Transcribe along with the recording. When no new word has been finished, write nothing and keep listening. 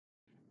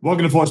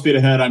Welcome to Full Speed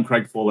Ahead. I'm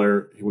Craig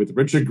Fuller here with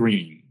Richard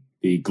Green,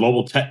 the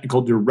Global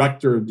Technical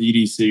Director of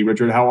DDC.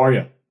 Richard, how are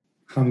you?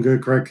 I'm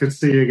good, Craig. Good to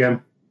see you again.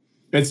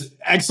 It's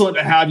excellent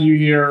to have you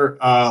here.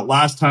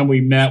 Last time we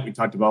met, we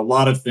talked about a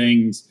lot of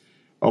things.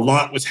 A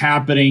lot was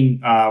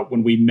happening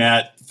when we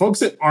met. Folks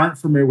that aren't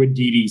familiar with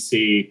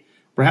DDC,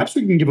 perhaps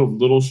we can give a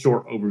little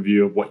short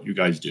overview of what you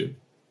guys do.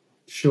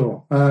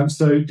 Sure.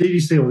 So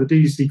DDC, or the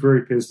DDC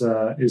Group, is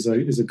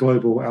a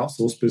global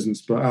outsourced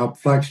business, but our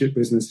flagship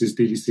business is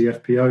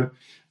DDC FPO,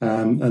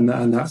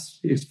 and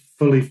it's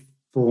fully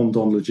formed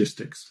on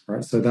logistics,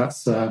 right? So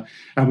that's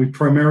and we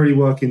primarily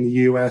work in the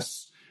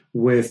US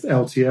with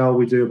LTL.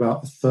 We do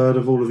about a third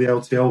of all of the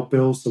LTL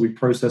bills, so we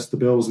process the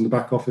bills in the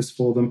back office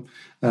for them.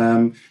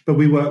 But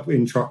we work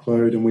in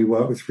truckload, and we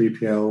work with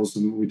 3PLs,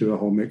 and we do a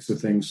whole mix of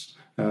things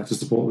to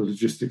support the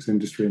logistics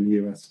industry in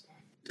the US.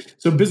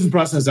 So business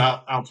process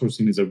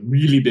outsourcing is a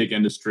really big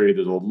industry.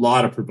 There's a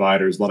lot of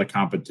providers, a lot of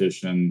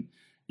competition.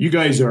 You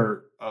guys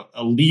are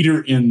a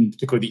leader in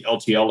particularly the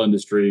LTL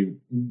industry.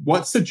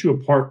 What sets you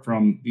apart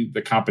from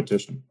the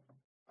competition?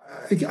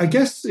 I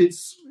guess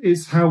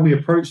it's how we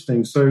approach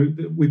things. So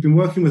we've been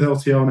working with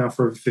LTL now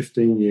for over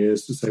 15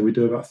 years. To say we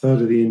do about a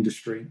third of the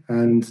industry,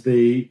 and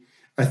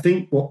I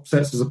think what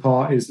sets us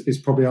apart is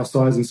probably our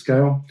size and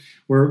scale.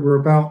 We're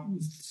about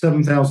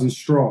 7,000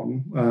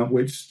 strong,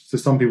 which to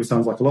some people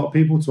sounds like a lot of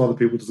people, to other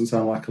people doesn't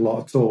sound like a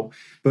lot at all.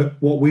 But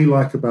what we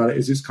like about it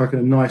is it's kind of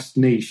a nice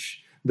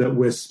niche that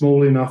we're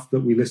small enough that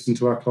we listen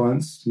to our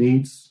clients'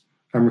 needs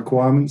and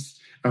requirements,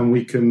 and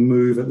we can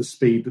move at the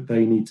speed that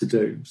they need to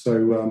do.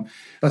 So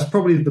that's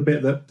probably the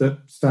bit that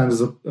stands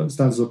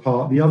us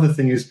apart. The other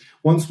thing is,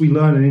 once we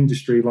learn an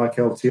industry like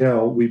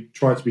LTL, we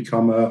try to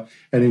become an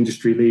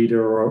industry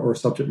leader or a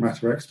subject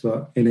matter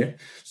expert in it.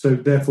 So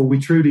therefore, we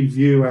truly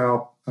view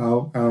our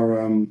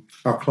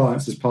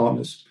clients as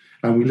partners,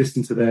 and we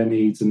listen to their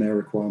needs and their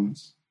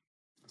requirements.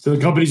 So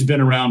the company's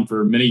been around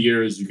for many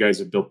years. You guys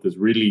have built this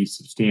really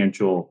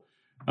substantial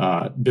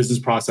business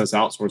process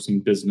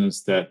outsourcing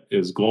business that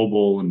is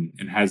global and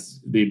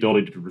has the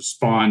ability to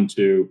respond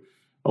to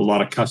a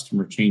lot of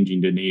customer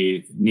changing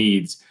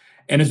needs.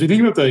 And as we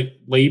think about the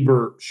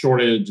labor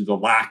shortage, the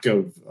lack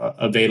of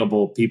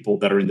available people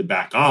that are in the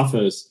back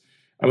office,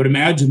 I would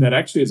imagine that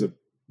actually is a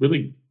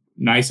really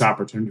nice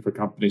opportunity for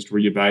companies to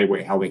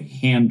reevaluate how they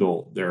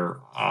handle their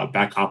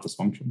back office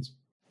functions.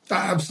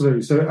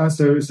 Absolutely.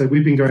 So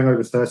we've been going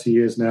over 30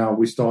 years now.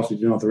 We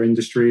started in other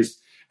industries,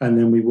 and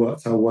then we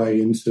worked our way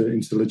into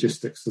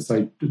logistics, to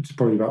say it's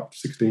probably about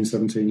 16,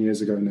 17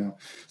 years ago now.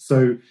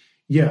 So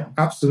yeah,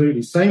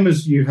 absolutely. Same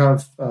as you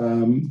have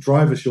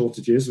driver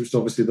shortages, which is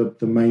obviously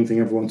the main thing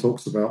everyone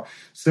talks about.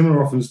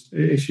 Similar often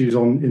issues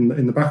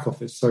in the back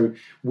office. So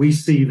we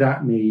see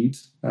that need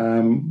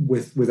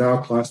with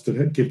our clients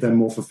to give them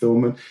more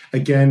fulfillment.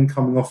 Again,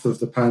 coming off of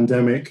the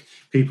pandemic,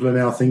 people are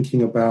now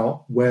thinking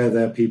about where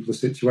their people are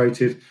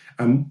situated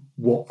and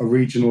what a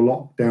regional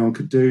lockdown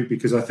could do,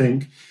 because I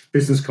think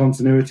business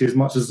continuity, as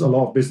much as a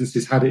lot of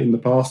businesses had it in the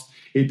past,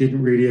 it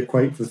didn't really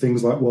equate for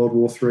things like World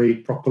War III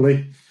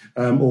properly.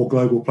 Or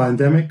global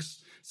pandemics.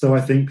 So I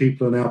think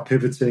people are now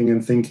pivoting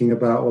and thinking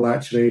about, well,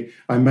 actually,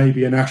 I may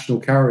be a national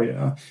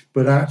carrier,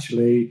 but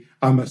actually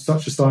I'm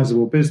such a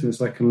sizable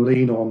business, I can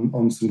lean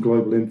on some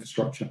global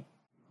infrastructure.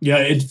 Yeah,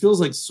 it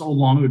feels like so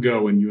long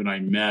ago when you and I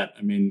met.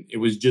 I mean, it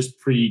was just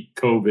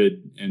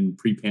pre-COVID and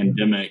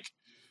pre-pandemic.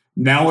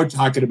 Now we're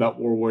talking about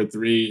World War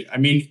III. I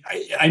mean,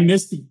 I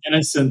miss the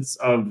innocence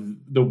of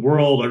the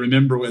world. I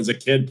remember as a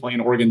kid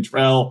playing Oregon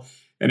Trail,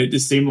 and it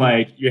just seemed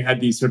like you had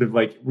these sort of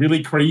like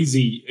really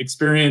crazy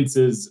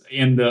experiences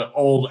in the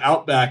old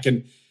Outback.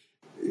 And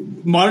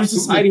modern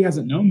society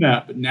hasn't known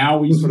that, but now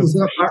we sort of... Was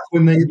that back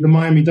when the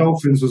Miami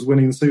Dolphins was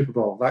winning the Super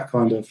Bowl? That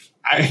kind of...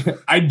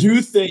 I do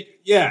think,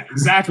 yeah,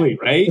 exactly,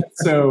 right?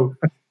 So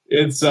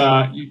it's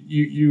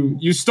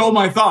you stole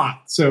my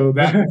thought. So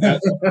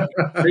that's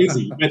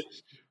crazy. But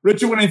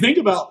Richard, when I think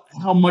about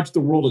how much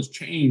the world has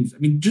changed, I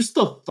mean, just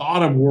the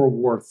thought of World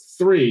War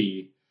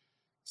III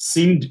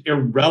seemed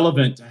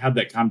irrelevant to have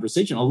that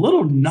conversation. A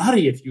little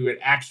nutty if you had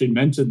actually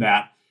mentioned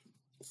that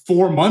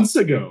 4 months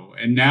ago.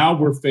 And now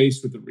we're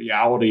faced with the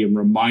reality and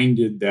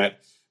reminded that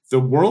the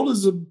world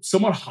is a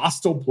somewhat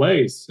hostile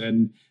place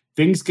and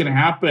things can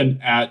happen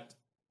at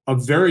a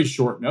very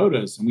short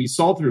notice. And we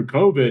saw through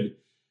COVID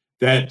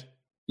that,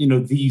 you know,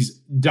 these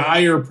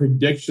dire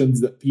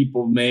predictions that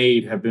people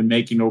have been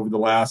making over the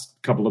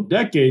last couple of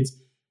decades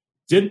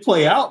did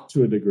play out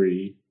to a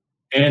degree.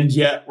 And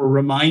yet we're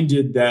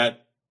reminded that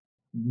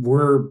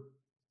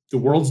the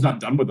world's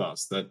not done with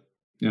us, that,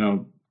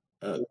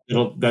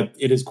 that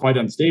it is quite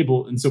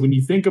unstable. And so when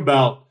you think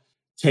about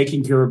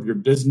taking care of your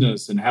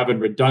business and having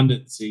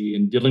redundancy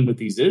and dealing with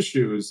these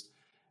issues,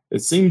 it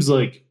seems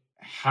like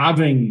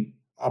having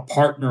a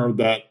partner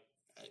that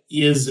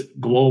is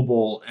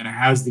global and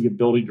has the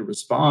ability to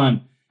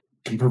respond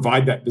can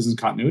provide that business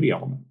continuity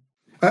element.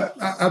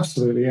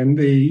 Absolutely. And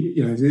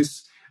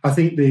I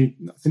think the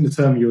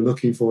term you're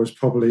looking for is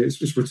probably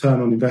it's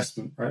return on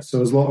investment, right? So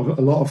there's a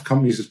lot of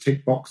companies have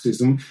tick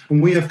boxes, and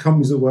we have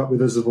companies that work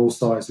with us of all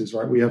sizes,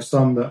 right? We have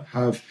some that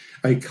have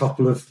a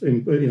couple of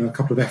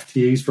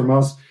FTEs from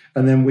us,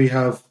 and then we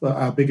have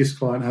our biggest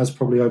client has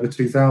probably over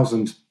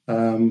 2,000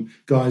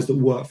 guys that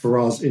work for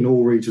us in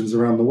all regions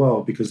around the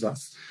world, because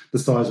that's the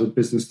size of the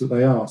business that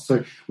they are.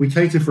 So we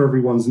cater for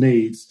everyone's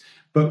needs.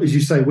 But as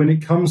you say, when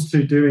it comes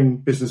to doing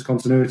business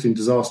continuity and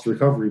disaster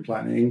recovery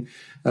planning,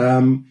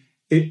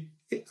 the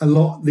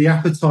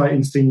appetite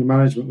in senior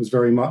management was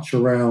very much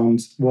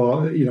around,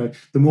 the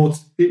more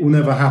it will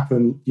never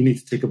happen, you need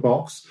to tick a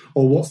box,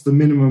 or what's the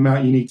minimum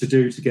amount you need to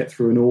do to get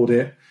through an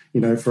audit,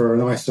 for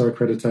an ISO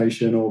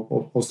accreditation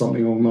or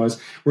something along those.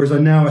 Whereas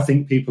I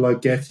think people are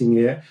getting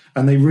it,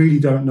 and they really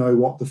don't know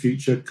what the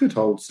future could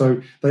hold.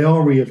 So they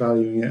are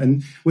reevaluating it.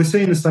 And we're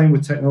seeing the same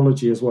with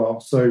technology as well.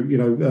 So,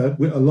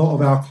 a lot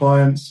of our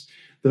clients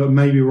that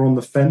maybe were on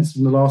the fence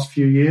in the last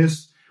few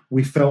years,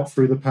 we felt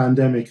through the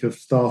pandemic have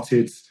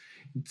started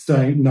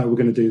saying, no, we're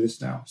going to do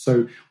this now.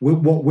 So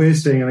what we're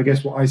seeing, and I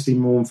guess what I see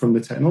more from the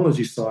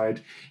technology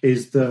side,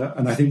 is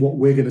and I think what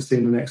we're going to see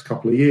in the next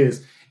couple of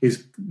years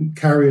is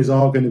carriers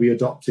are going to be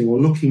adopting, or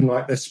looking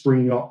like they're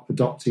springing up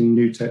adopting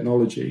new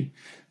technology.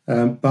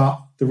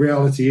 But the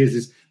reality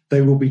is they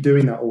will be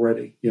doing that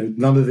already.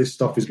 None of this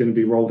stuff is going to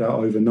be rolled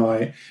out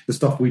overnight. The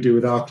stuff we do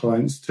with our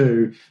clients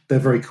too, they're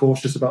very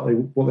cautious about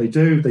what they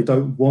do. They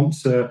don't want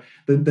to,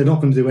 they're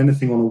not going to do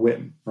anything on a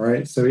whim,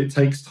 right? So it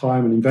takes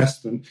time and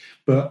investment.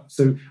 But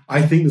so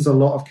I think there's a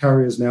lot of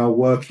carriers now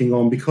working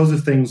on, because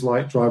of things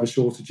like driver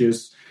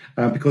shortages,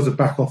 because of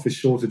back office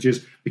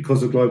shortages,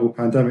 because of global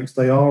pandemics,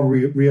 they are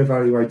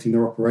reevaluating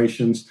their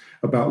operations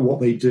about what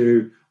they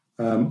do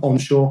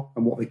onshore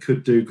and what they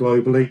could do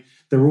globally.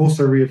 They're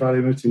also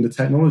reevaluating the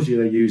technology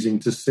they're using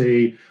to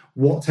see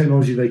what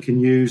technology they can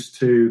use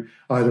to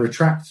either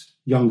attract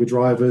younger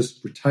drivers,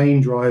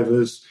 retain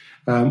drivers,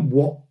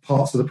 what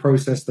parts of the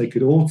process they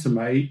could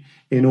automate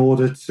in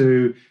order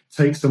to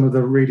take some of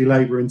the really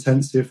labor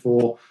intensive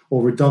or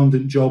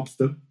redundant jobs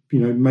that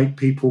make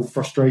people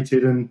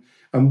frustrated and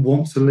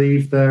want to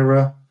leave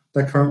their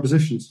current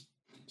positions.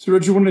 So,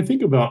 Richard, when I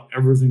think about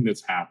everything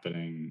that's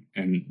happening,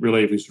 and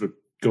really if we sort of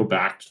go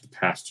back to the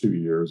past 2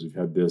 years, we've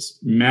had this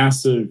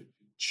massive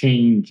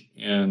change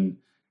in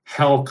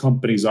how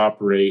companies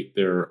operate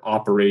their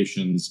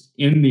operations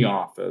in the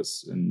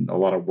office, and a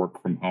lot of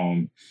work from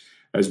home,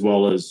 as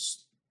well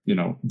as,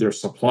 their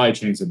supply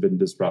chains have been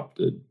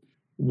disrupted.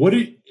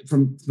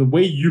 From the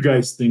way you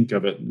guys think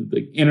of it,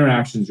 the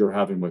interactions you're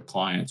having with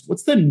clients,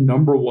 what's the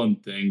number one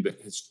thing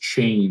that has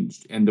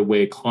changed in the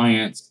way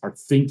clients are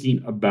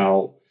thinking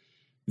about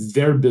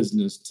their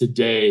business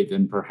today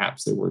than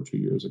perhaps they were 2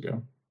 years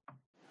ago?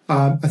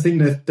 I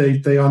think that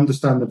they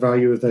understand the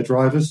value of their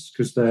drivers,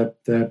 because their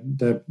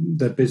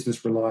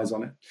business relies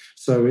on it.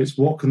 So it's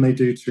what can they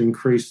do to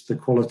increase the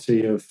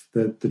quality of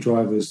the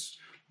driver's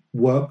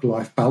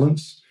work-life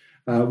balance?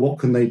 What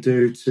can they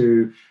do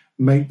to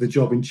make the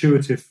job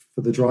intuitive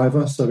for the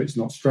driver so it's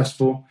not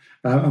stressful?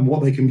 And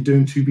what they can be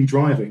doing to be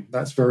driving.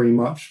 That's very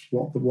much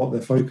what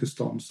they're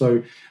focused on.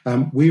 So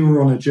we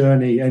were on a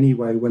journey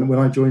anyway. When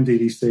I joined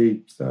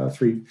DDC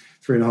three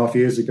and a half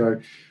years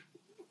ago,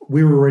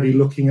 we were already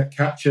looking at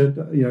capture.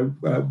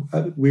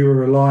 We were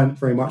reliant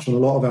very much on a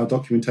lot of our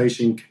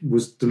documentation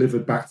was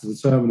delivered back to the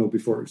terminal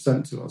before it was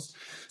sent to us.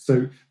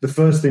 So the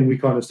first thing we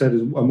kind of said,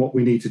 and what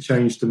we need to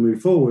change to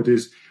move forward,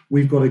 is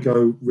we've got to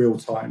go real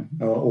time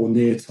or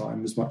near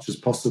time as much as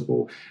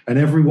possible. And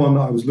everyone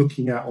that I was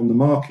looking at on the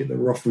market that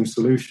were offering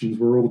solutions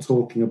were all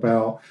talking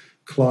about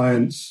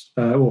clients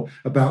or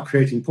about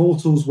creating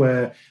portals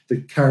where the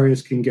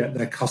carriers can get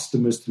their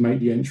customers to make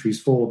the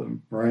entries for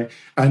them, right?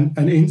 And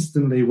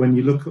instantly, when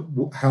you look at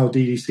how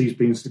DDC has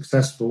been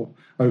successful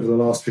over the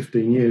last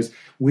 15 years,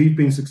 we've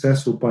been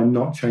successful by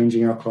not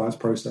changing our clients'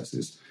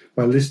 processes,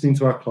 by listening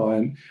to our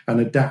client and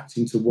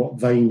adapting to what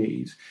they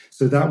need.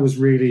 So that was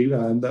really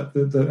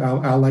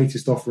our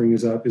latest offering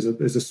is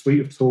a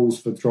suite of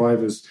tools for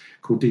drivers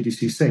called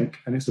DDC Sync,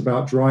 and it's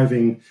about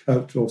driving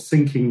or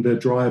syncing the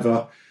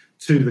driver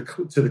to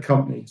the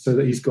company so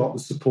that he's got the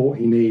support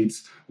he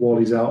needs while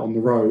he's out on the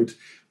road.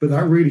 But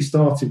that really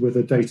started with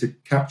a data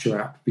capture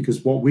app,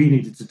 because what we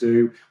needed to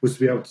do was to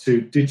be able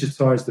to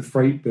digitize the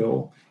freight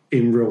bill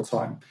in real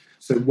time.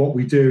 So what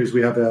we do is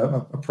we have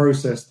a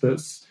process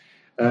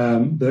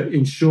that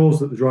ensures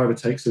that the driver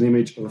takes an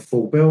image of a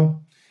full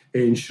bill.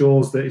 It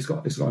ensures that it's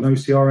got an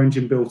OCR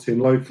engine built in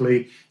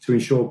locally to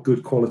ensure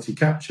good quality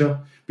capture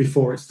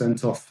before it's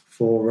sent off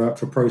for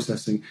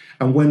processing.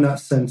 And when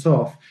that's sent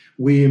off,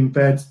 we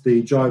embed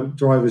the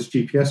driver's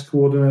GPS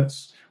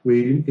coordinates.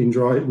 We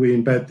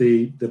embed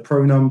the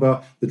pro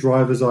number, the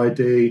driver's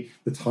ID,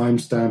 the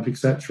timestamp,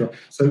 etc.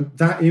 So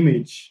that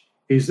image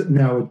is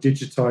now a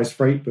digitized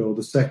freight bill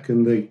the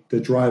second the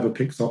driver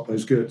picks up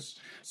those goods.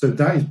 So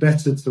that is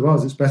better to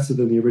us. It's better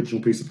than the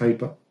original piece of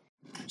paper.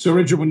 So,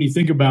 Richard, when you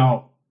think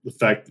about the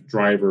fact that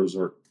drivers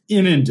are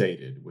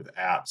inundated with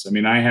apps, I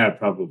mean, I have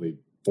probably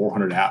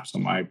 400 apps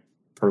on my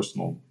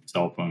personal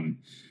cell phone.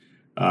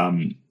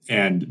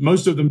 and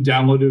most of them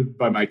downloaded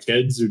by my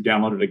kids who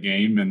downloaded a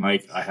game. And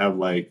like, I have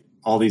like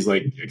all these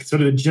like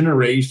sort of the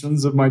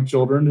generations of my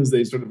children as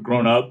they sort of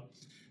grown up.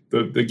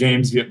 The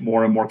games get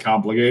more and more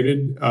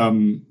complicated.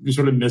 You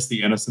sort of miss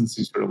the innocence.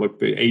 You sort of look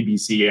the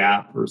ABC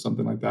app or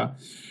something like that.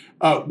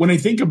 When I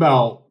think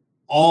about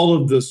all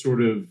of the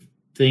sort of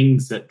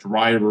things that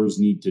drivers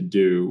need to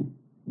do,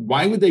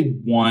 why would they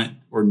want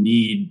or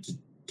need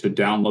to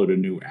download a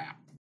new app?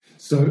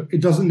 So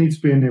it doesn't need to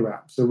be a new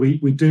app. So we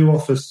do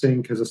offer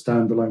Sync as a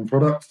standalone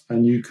product,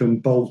 and you can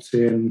bolt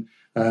in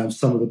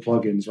some of the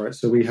plugins, right?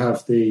 So we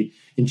have the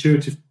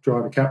intuitive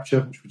driver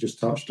capture, which we just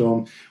touched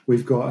on.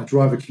 We've got a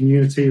driver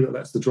community that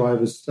lets the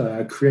drivers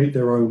create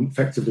their own,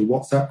 effectively,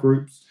 WhatsApp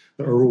groups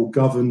that are all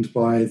governed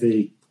by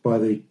the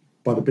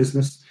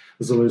business.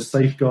 There's a lot of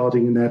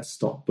safeguarding in there to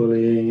stop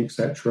bullying,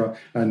 etc.,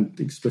 and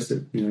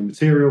explicit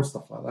material,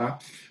 stuff like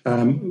that.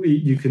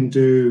 You can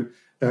do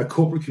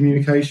corporate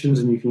communications,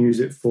 and you can use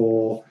it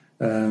for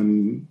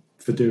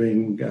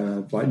doing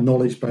like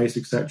knowledge base,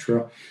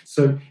 etc.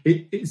 So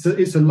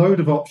it's a load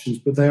of options,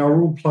 but they are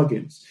all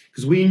plugins,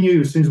 because we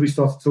knew as soon as we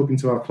started talking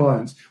to our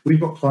clients, we've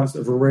got clients that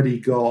have already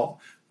got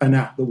an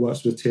app that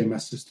works with a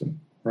TMS system,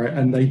 right?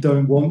 And they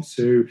don't want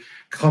to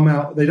come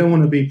out, they don't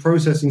want to be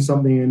processing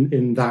something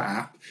in that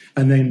app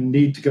and then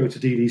need to go to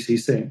DDC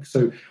Sync.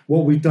 So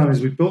what we've done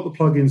is we've built the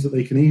plugins that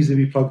they can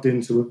easily be plugged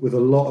into with a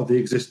lot of the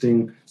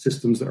existing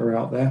systems that are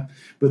out there.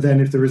 But then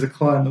if there is a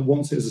client that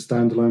wants it as a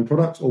standalone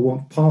product or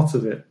wants part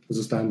of it as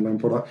a standalone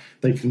product,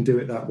 they can do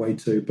it that way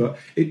too. But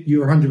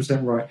you're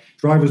 100% right.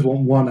 Drivers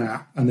want one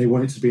app and they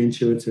want it to be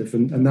intuitive.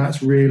 And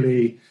that's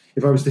really,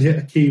 if I was to hit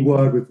a key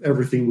word with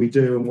everything we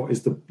do and what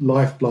is the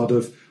lifeblood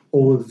of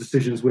all of the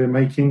decisions we're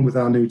making with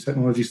our new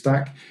technology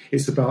stack,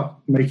 it's about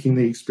making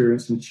the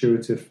experience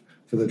intuitive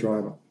for the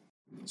driver.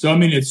 So, I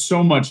mean, it's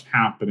so much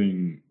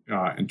happening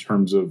in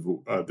terms of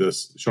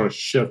this sort of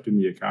shift in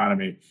the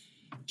economy.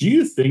 Do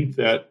you think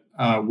that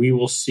we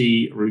will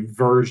see a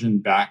reversion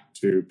back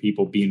to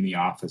people being in the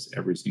office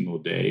every single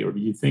day? Or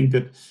do you think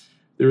that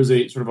there is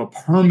a sort of a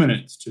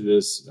permanence to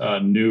this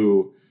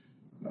new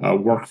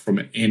work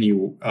from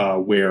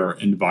anywhere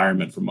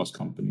environment for most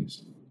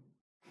companies?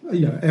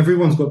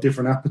 Everyone's got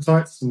different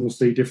appetites and we'll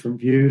see different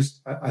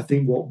views. I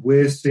think what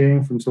we're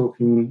seeing from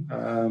talking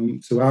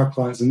to our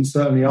clients, and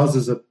certainly us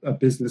as a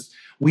business,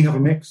 we have a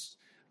mix.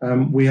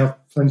 We have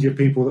plenty of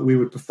people that we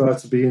would prefer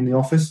to be in the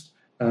office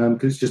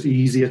because it's just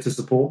easier to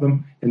support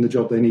them in the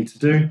job they need to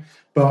do.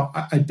 But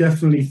I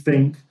definitely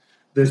think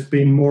there's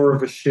been more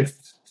of a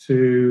shift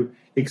to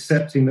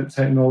accepting that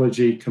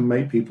technology can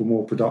make people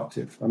more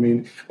productive. I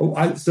mean,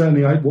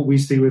 what we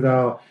see with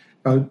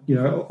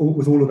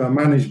with all of our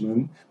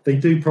management, they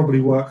do probably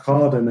work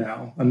harder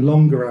now and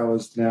longer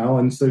hours now.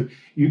 And so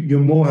you're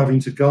more having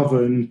to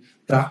govern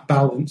that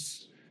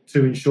balance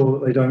to ensure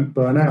that they don't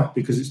burn out,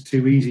 because it's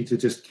too easy to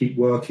just keep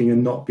working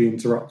and not be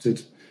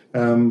interrupted.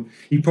 Everyone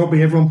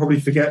probably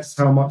forgets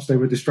how much they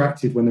were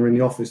distracted when they're in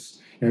the office,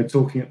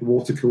 talking at the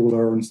water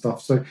cooler and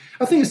stuff. So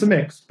I think it's a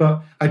mix,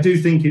 but I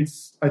think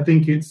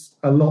it's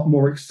a lot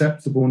more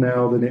acceptable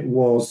now than it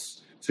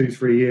was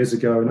 2-3 years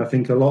ago. And I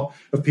think a lot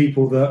of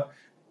people that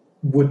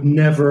would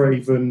never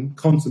even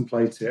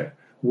contemplate it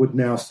would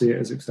now see it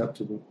as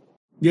acceptable.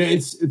 Yeah,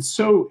 it's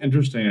so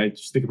interesting. I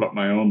just think about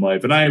my own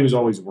life, and I was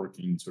always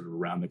working sort of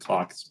around the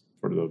clock. It's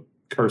sort of the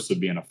curse of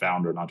being a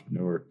founder and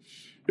entrepreneur.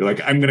 You're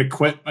like, I'm going to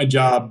quit my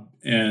job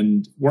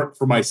and work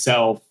for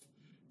myself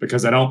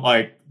because I don't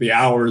like the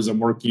hours I'm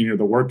working or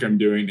the work I'm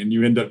doing, and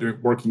you end up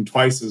working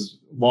twice as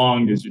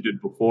long as you did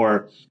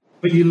before.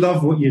 But you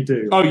love what you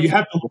do. Oh, you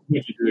have to love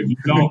what you do. If you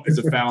don't, as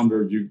a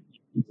founder, you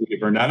get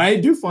burned out. And I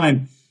do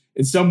find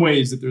in some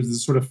ways that there's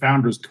this sort of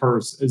founder's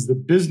curse. As the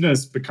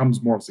business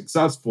becomes more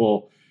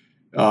successful,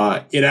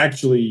 it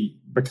actually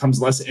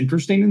becomes less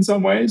interesting in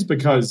some ways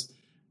because,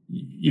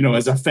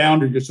 as a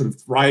founder, you're sort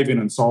of thriving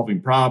on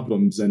solving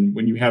problems. And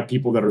when you have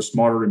people that are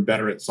smarter and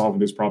better at solving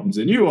those problems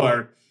than you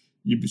are,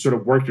 you sort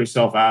of work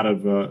yourself out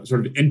of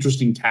sort of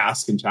interesting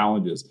tasks and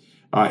challenges.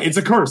 It's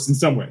a curse in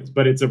some ways,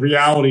 but it's a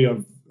reality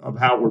of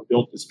how we're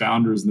built as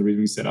founders and the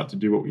reason we set out to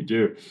do what we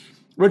do.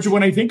 Richard,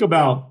 when I think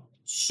about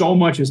so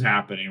much is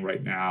happening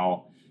right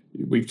now,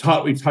 we've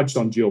touched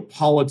on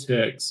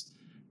geopolitics.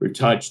 We've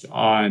touched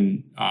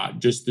on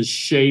just the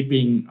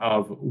shaping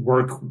of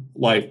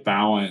work-life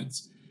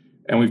balance.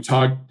 And we've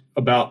talked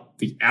about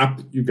the app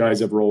that you guys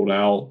have rolled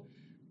out.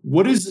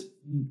 What is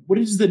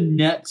the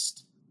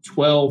next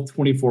 12,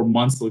 24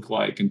 months look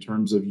like in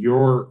terms of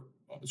your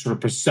sort of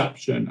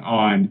perception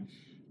on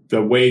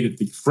the way that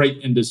the freight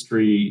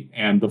industry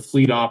and the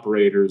fleet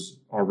operators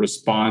are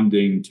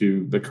responding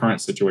to the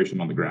current situation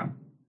on the ground?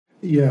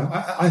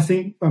 Yeah, I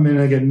think,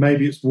 again,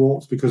 maybe it's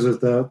warped because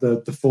of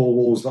the four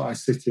walls that I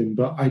sit in,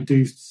 but I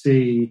do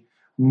see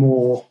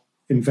more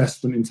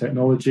investment in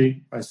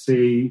technology. I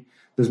see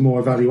there's more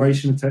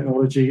evaluation of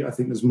technology. I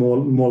think there's more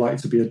likely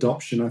to be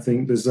adoption. I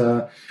think there's,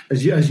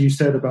 as you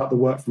said about the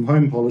work from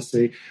home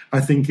policy,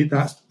 I think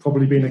that's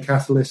probably been a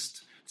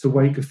catalyst to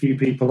wake a few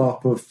people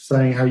up of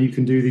saying how you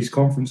can do these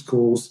conference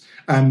calls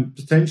and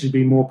potentially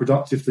be more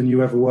productive than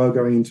you ever were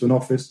going into an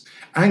office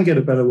and get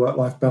a better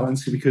work-life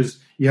balance because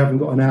you haven't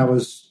got an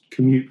hour's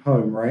commute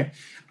home, right?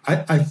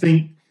 I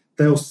think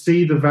they'll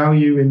see the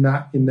value in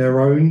that in their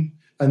own.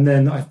 And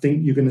then I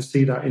think you're going to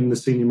see that in the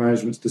senior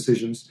management's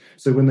decisions.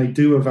 So when they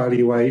do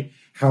evaluate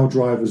how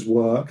drivers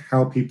work,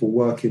 how people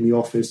work in the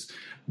office,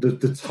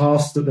 the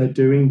tasks that they're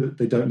doing that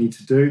they don't need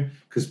to do,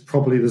 because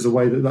probably there's a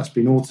way that that's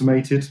been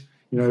automated.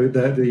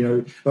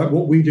 Like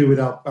what we do with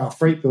our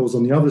freight bills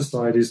on the other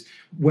side is,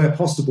 where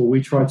possible,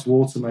 we try to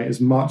automate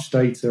as much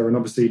data. And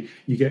obviously,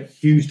 you get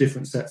huge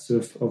different sets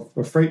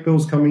of freight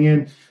bills coming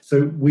in.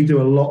 So we do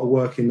a lot of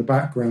work in the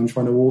background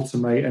trying to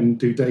automate and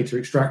do data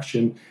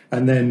extraction,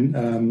 and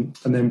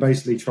then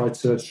basically try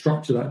to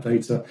structure that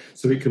data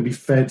so it can be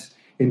fed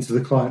into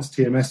the client's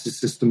TMS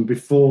system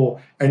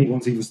before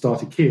anyone's even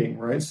started keying,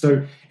 right?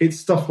 So it's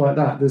stuff like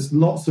that. There's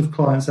lots of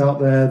clients out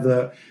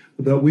there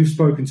that we've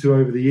spoken to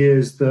over the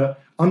years that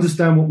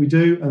understand what we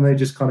do, and they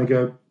just kind of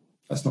go,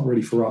 that's not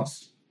really for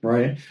us,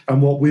 right?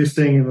 And what we're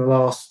seeing in the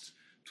last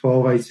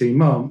 12, 18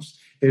 months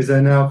is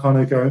they're now kind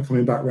of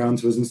coming back round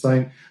to us and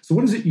saying, so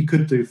what is it you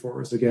could do for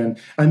us again?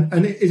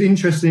 And it's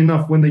interesting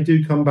enough, when they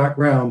do come back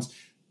round,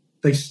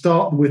 they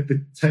start with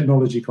the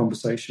technology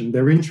conversation.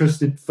 They're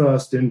interested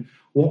first in,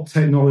 what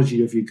technology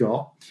have you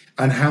got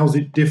and how's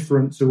it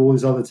different to all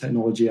this other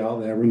technology out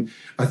there? And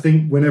I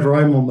think whenever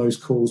I'm on those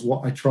calls,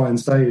 what I try and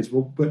say is,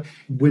 well, but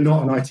we're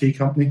not an IT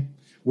company.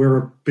 We're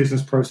a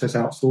business process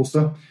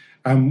outsourcer.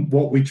 And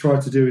what we try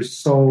to do is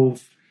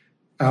solve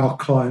our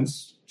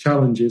clients'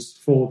 challenges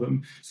for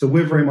them. So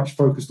we're very much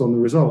focused on the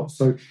results.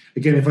 So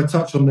again, if I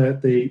touch on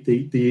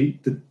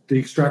the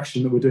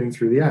extraction that we're doing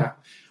through the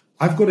app,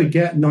 I've got to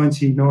get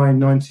 98,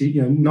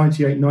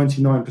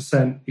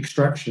 99%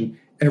 extraction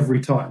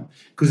every time.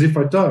 Because if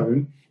I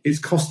don't, it's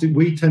costing,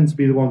 we tend to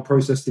be the one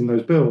processing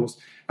those bills.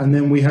 And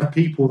then we have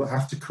people that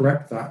have to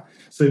correct that.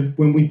 So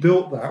when we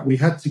built that, we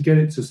had to get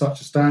it to such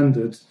a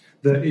standard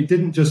that it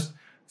didn't just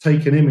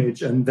take an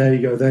image and there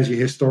you go, there's your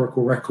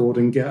historical record,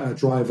 and get a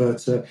driver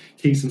to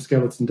key some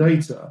skeleton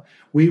data.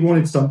 We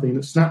wanted something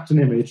that snapped an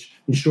image,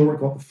 ensure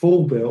it got the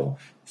full bill,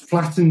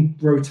 flattened,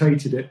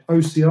 rotated it,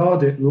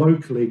 OCR'd it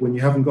locally when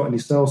you haven't got any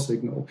cell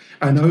signal,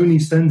 and only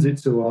sends it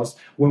to us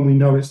when we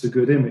know it's a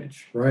good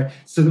image, right?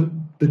 So that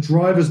the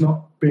driver's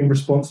not being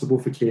responsible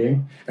for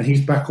keying, and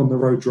he's back on the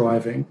road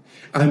driving,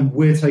 and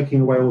we're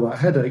taking away all that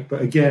headache.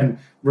 But again,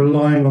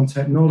 relying on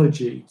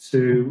technology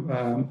to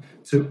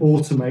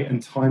automate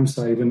and time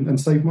save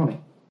and save money.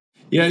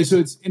 Yeah, so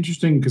it's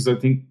interesting because I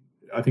think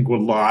a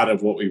lot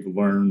of what we've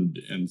learned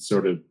in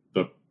sort of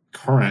the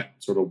current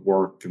sort of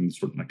work and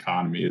sort of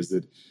economy is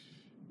that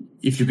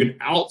if you can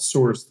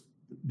outsource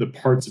the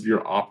parts of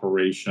your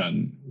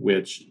operation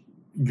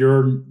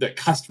that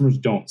customers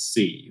don't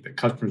see, that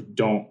customers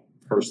don't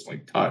personally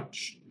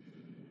touch,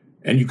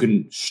 and you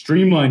can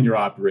streamline your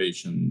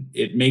operation,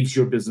 it makes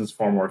your business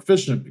far more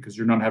efficient because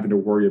you're not having to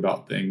worry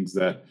about things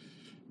that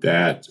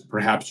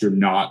perhaps you're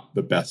not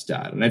the best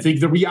at. And I think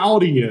the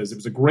reality is, it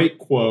was a great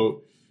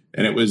quote,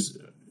 and it was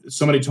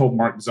somebody told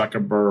Mark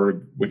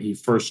Zuckerberg when he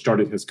first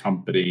started his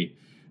company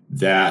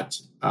that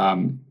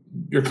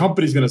your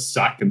company's going to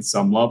suck in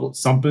some level,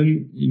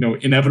 something,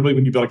 inevitably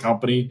when you build a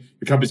company,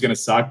 your company's going to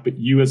suck, but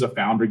you as a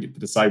founder get to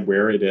decide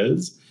where it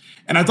is.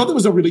 And I thought that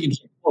was a really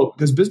interesting quote,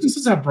 because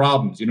businesses have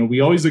problems.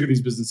 We always look at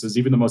these businesses,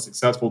 even the most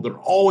successful, there are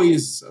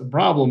always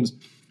problems.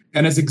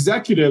 And as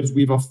executives,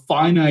 we have a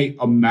finite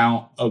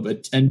amount of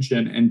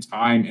attention and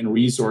time and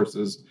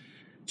resources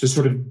to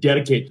sort of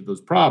dedicate to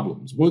those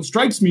problems. Well, it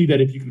strikes me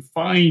that if you can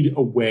find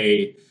a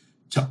way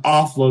to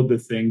offload the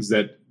things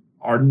that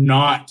are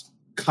not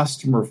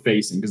customer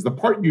facing, because the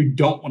part you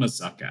don't want to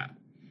suck at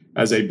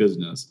as a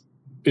business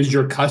is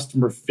your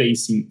customer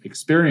facing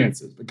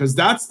experiences, because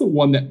that's the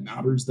one that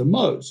matters the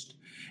most.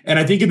 And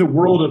I think in the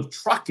world of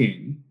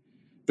trucking,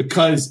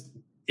 because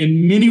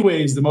in many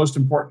ways, the most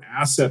important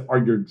asset are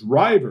your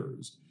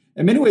drivers.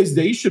 In many ways,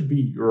 they should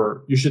be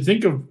you should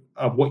think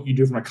of what you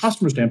do from a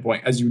customer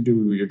standpoint as you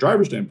do your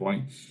driver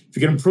standpoint. If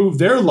you can improve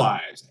their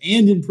lives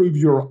and improve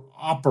your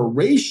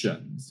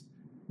operations,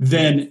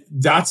 then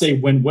that's a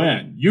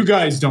win-win. You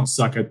guys don't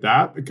suck at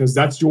that because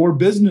that's your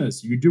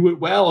business. You do it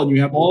well and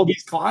you have all of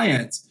these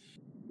clients.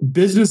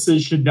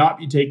 Businesses should not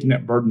be taking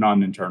that burden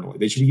on internally.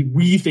 They should be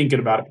rethinking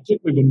about it,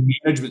 particularly when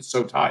management's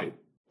so tight.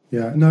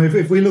 Yeah, no,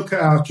 if we look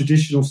at our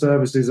traditional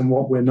services and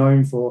what we're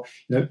known for,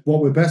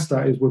 what we're best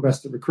at is we're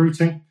best at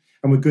recruiting,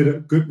 and we're good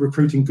at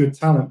recruiting good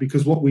talent,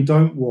 because what we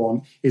don't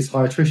want is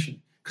high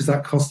attrition, because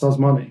that costs us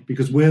money,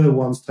 because we're the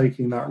ones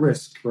taking that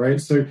risk,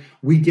 right? So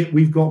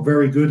we've got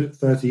very good at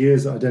 30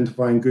 years at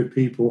identifying good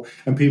people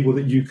and people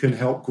that you can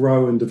help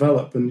grow and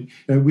develop. And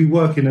we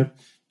work in a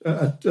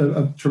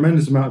a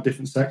tremendous amount of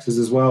different sectors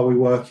as well. We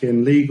work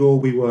in legal,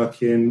 we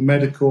work in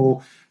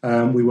medical,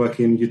 we work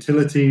in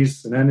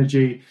utilities and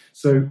energy.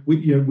 So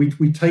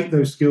we take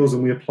those skills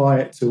and we apply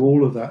it to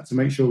all of that to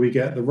make sure we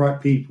get the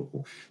right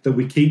people, that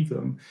we keep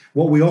them.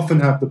 What we often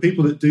have, the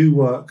people that do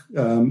work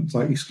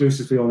like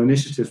exclusively on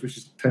initiatives,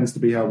 which tends to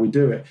be how we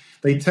do it,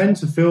 they tend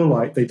to feel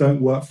like they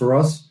don't work for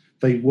us.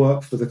 They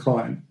work for the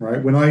client,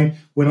 right?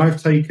 When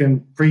I've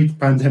taken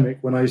pre-pandemic,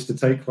 when I used to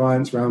take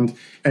clients around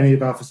any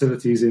of our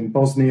facilities in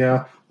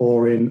Bosnia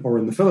or in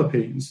the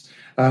Philippines,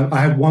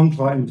 I had one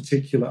client in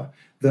particular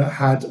that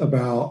had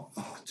about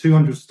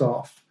 200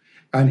 staff,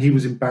 and he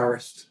was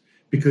embarrassed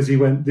because he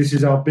went, "This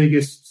is our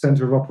biggest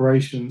center of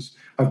operations.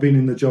 I've been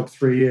in the job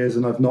 3 years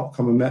and I've not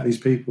come and met these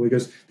people." He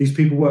goes, "These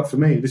people work for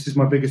me. This is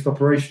my biggest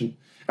operation."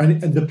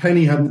 And the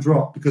penny hadn't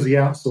dropped because he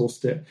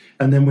outsourced it.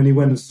 And then when he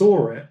went and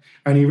saw it,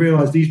 and he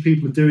realized these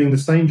people are doing the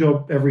same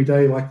job every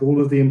day like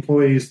all of the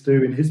employees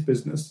do in his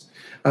business,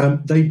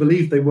 they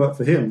believed they worked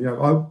for him.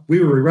 We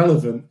were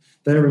irrelevant.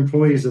 They're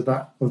employees of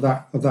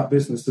that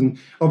business. And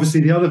obviously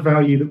the other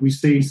value that we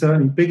see,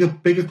 certainly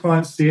bigger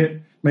clients see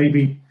it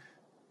maybe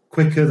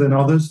quicker than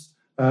others,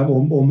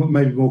 or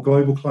maybe more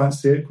global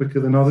clients see it quicker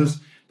than others.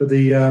 But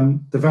the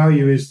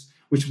value is,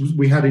 which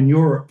we had in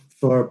Europe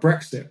for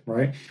Brexit,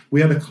 right?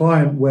 We had a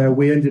client where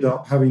we ended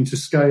up having to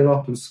scale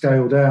up and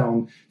scale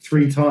down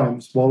 3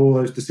 times while all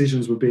those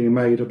decisions were being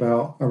made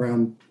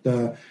around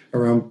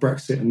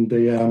Brexit and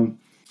the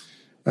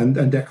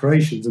and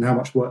declarations and how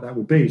much work that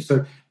would be.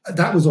 So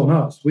that was on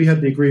us. We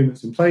had the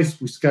agreements in place,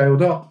 we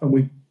scaled up, and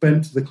we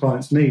bent to the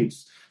client's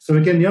needs. So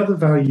again, the other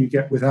value you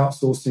get with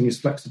outsourcing is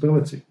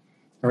flexibility.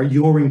 All right,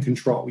 you're in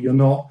control. You're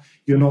not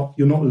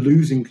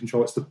losing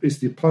control. It's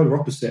the polar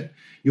opposite.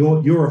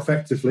 You're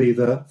effectively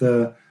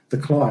the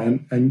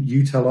client, and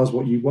you tell us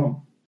what you want.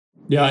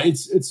 Yeah,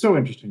 it's so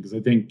interesting because I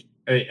think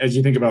as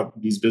you think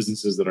about these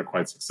businesses that are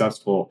quite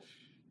successful,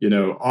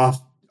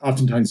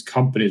 oftentimes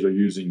companies are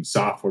using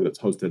software that's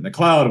hosted in the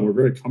cloud, and we're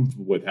very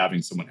comfortable with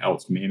having someone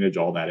else manage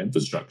all that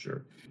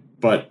infrastructure.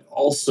 But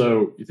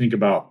also, you think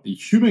about the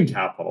human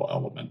capital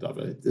element of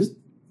it.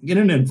 In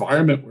an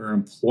environment where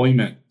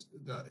employment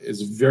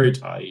is very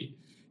tight,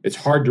 it's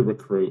hard to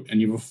recruit,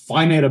 and you have a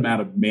finite amount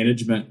of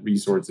management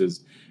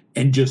resources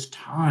and just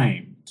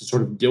time to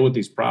sort of deal with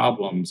these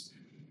problems.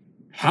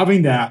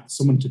 Having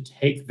someone to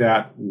take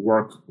that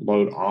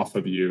workload off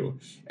of you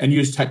and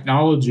use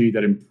technology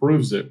that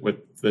improves it with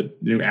the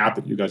new app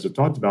that you guys have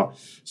talked about,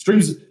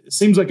 Streams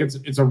seems like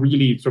it's a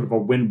really sort of a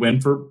win-win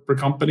for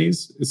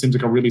companies. It seems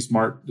like a really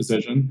smart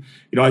decision.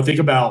 I think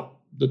about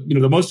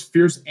the most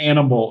fierce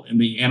animal in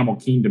the animal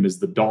kingdom is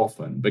the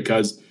dolphin,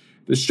 because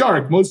the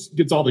shark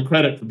gets all the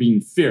credit for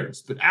being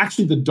fierce, but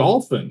actually the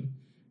dolphin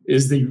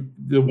is the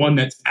one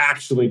that's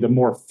actually the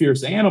more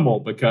fierce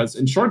animal,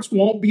 and sharks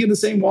won't be in the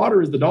same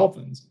water as the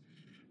dolphins,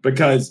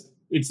 because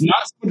it's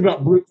not so much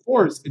about brute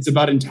force, it's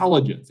about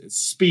intelligence, it's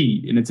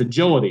speed, and it's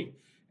agility.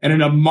 And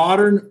in a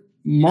modern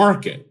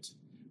market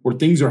where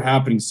things are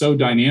happening so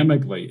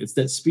dynamically, it's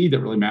that speed that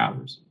really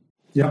matters.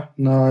 Yeah,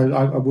 no,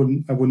 I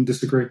wouldn't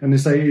disagree. And they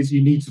say is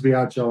you need to be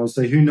agile. And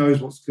say who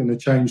knows what's going to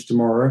change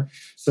tomorrow.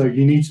 So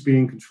you need to be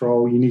in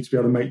control. You need to be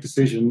able to make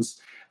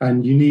decisions,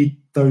 and you need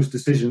those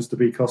decisions to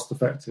be cost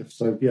effective.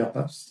 So yeah,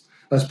 that's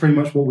pretty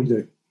much what we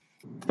do.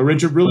 Well,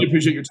 Richard, really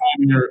appreciate your time.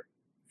 You're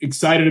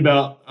excited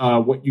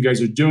about what you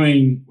guys are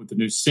doing with the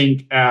new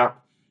Sync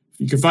app. If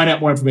you can find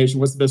out more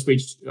information, what's the best way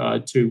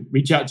to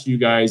reach out to you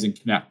guys and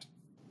connect?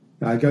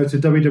 Go to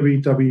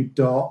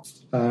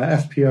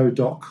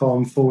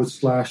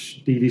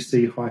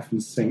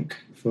www.fpo.com/DDC-sync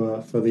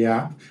for the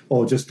app,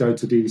 or just go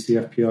to DDC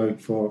FPO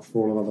for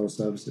all of other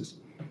services.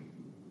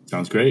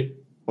 Sounds great.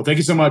 Well, thank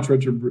you so much,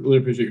 Richard. Really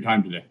appreciate your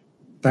time today.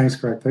 Thanks,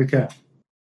 Craig. Take care.